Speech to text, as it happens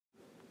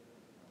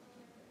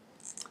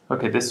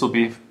Okay, this will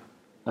be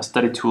a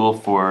study tool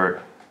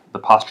for the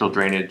postural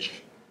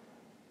drainage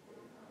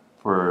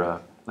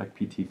for like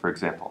PT, for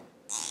example.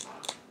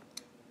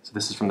 So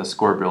this is from the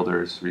Score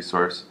Builders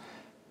resource,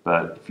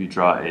 but if you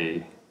draw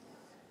a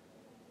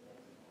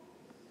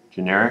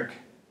generic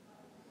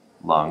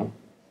lung,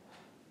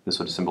 this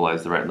would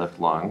symbolize the right and left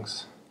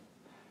lungs,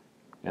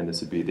 and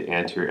this would be the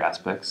anterior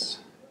aspects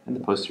and the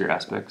posterior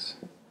aspects.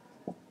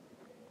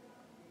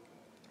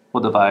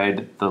 We'll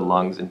divide the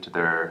lungs into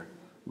their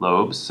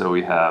lobes, so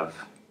we have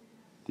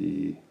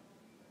the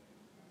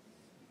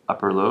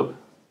upper lobe.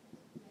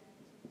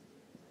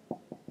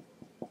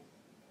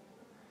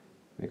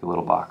 Make a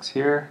little box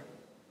here.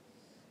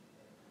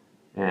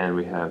 And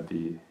we have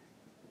the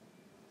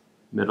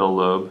middle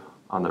lobe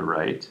on the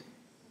right,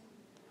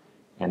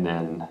 and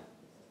then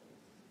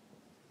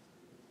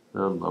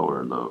the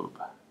lower lobe,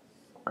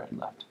 right and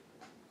left.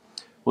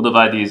 We'll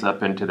divide these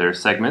up into their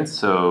segments.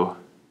 So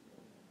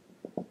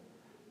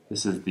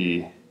this is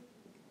the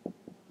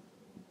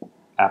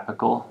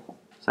apical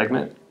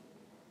segment,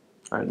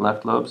 right and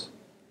left lobes.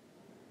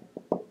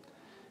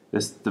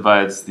 This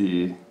divides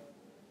the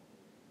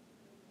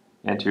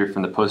anterior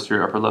from the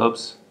posterior upper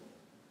lobes.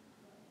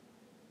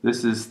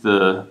 This is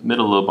the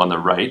middle lobe on the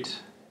right,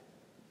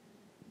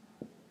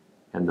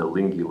 and the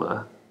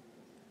lingula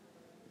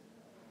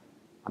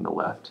on the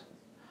left.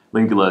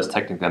 Lingula is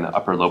technically on the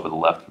upper lobe of the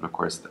left, but of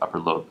course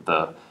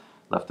the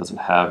left doesn't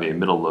have a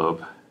middle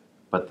lobe,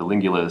 but the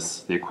lingula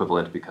is the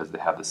equivalent because they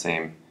have the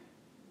same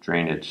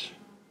drainage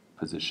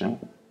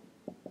position.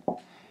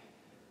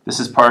 This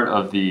is part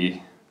of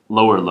the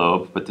lower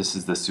lobe, but this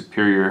is the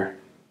superior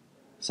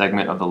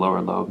segment of the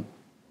lower lobe.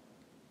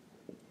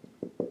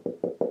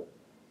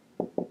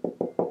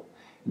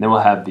 And then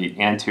we'll have the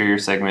anterior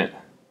segment,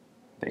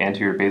 the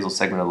anterior basal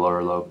segment of the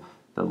lower lobe,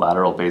 the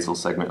lateral basal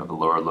segment of the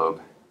lower lobe,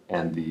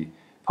 and the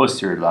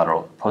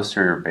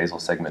posterior basal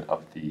segment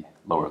of the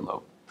lower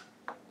lobe,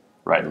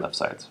 right and left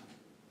sides.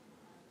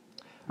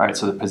 All right,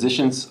 so the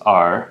positions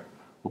are,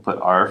 we'll put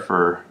R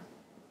for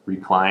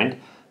reclined,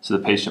 so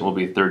the patient will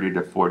be 30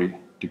 to 40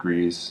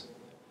 degrees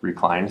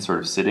reclined, sort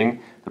of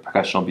sitting. The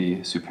percussion will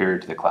be superior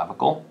to the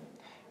clavicle.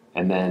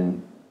 And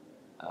then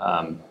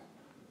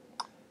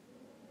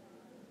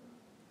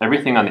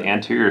everything on the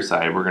anterior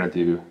side, we're going to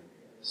do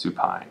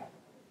supine.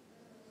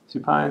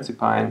 Supine,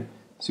 supine,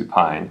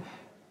 supine,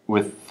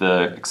 with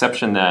the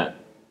exception that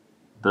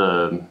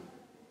the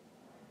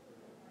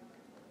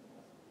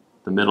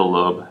middle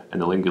lobe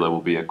and the lingula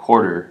will be a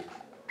quarter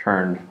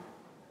turned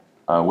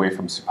away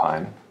from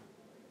supine.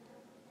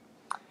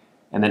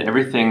 And then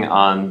everything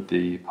on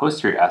the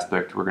posterior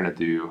aspect, we're going to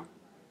do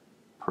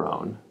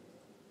prone.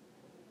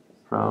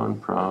 Prone,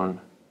 prone,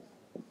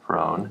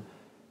 prone.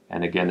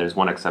 And again, there's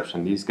one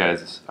exception. These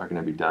guys are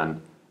going to be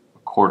done a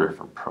quarter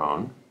from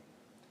prone.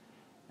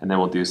 And then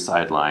we'll do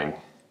side lying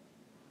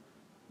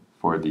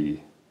for the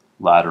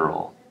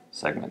lateral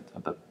segment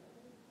of the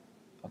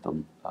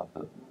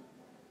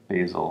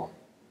basal,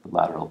 the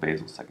lateral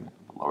basal segment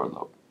of the lower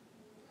lobe.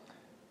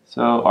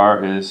 So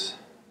R is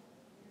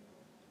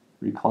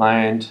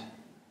reclined,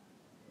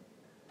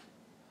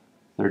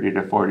 30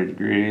 to 40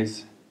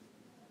 degrees.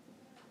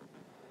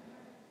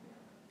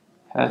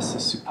 S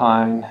is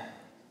supine.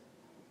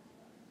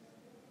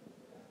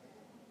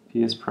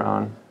 P is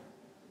prone.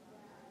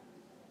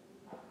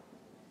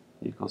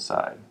 Equals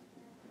side.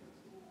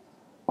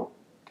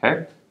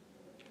 Okay?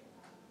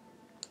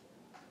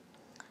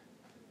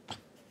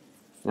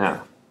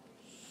 Now,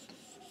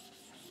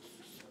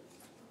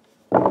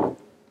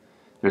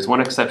 there's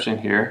one exception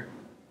here.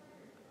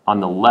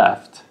 On the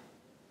left,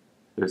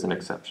 there's an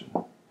exception.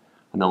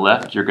 On the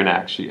left, you're going to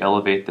actually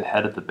elevate the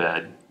head of the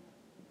bed,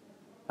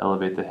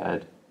 elevate the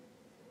head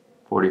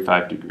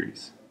 45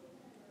 degrees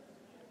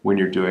when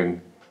you're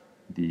doing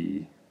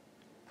the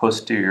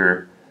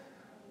posterior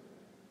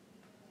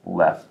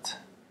left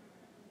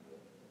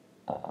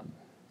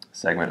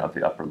segment of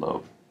the upper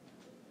lobe.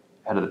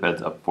 Head of the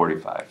bed's up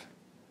 45,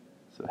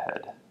 so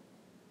head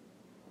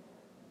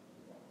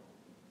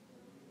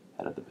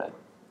of the bed.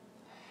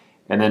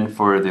 And then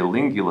for the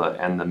lingula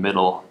and the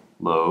middle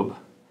lobe,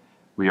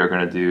 we are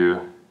going to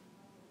do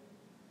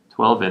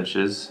 12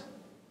 inches,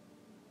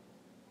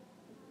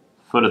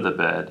 foot of the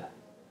bed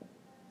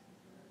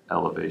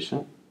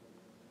elevation.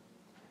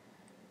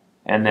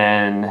 And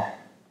then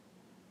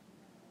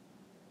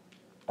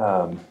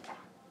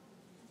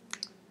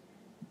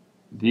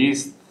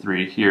these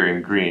three here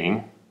in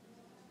green,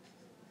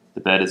 the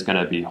bed is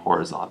going to be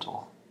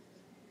horizontal.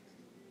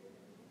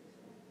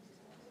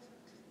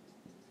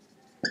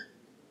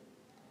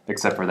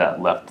 Except for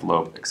that left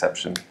lobe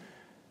exception,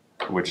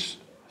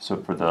 so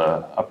for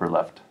the upper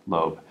left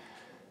lobe,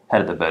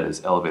 head of the bed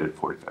is elevated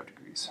 45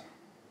 degrees.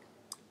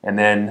 And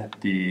then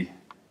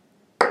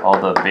all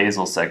the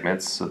basal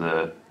segments, so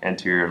the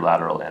anterior,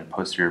 lateral, and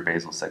posterior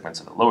basal segments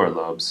of the lower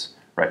lobes,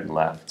 right and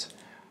left,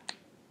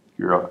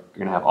 you're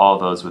going to have all of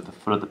those with the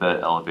foot of the bed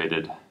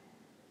elevated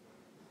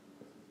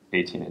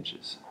 18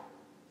 inches.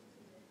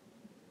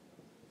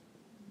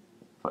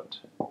 Foot.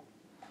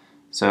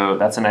 So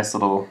that's a nice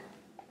little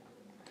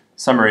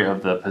summary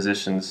of the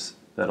positions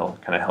that'll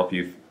kind of help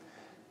you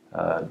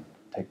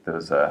take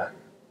those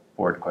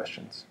board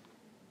questions.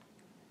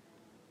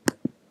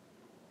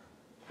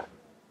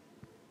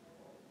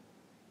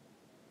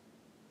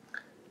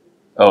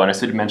 Oh, and I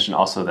should mention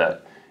also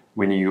that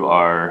when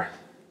you're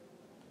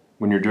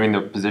doing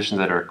the positions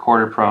that are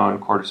quarter prone,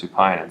 quarter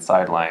supine, and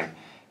side lying,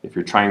 if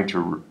you're trying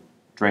to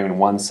drain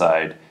one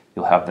side,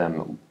 you'll have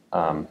them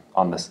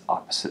on this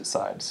opposite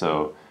side.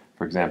 So,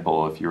 for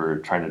example, if you were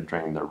trying to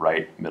drain the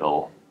right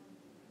middle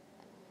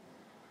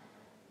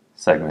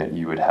segment,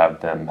 you would have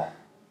them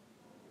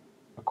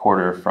a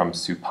quarter from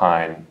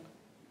supine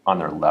on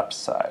their left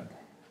side.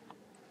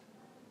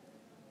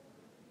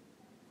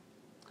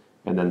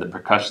 And then the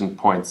percussion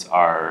points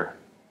are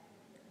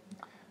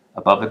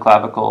above the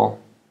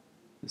clavicle.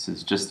 This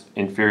is just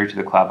inferior to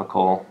the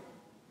clavicle.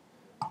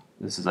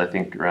 This is, I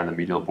think, around the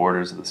medial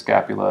borders of the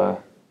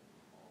scapula,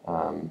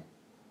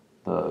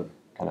 the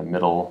kind of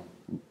middle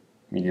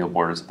medial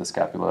borders of the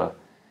scapula.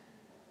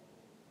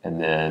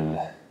 And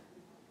then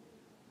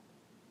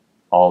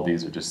all of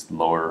these are just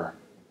lower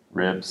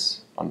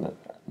ribs on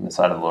the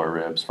side of the lower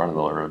ribs, front of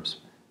the lower ribs,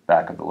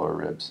 back of the lower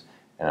ribs.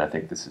 And I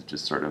think this is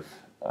just sort of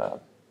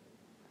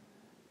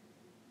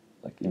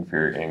like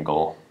inferior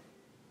angle,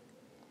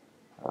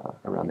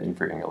 around the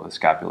inferior angle of the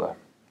scapula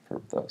for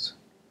those.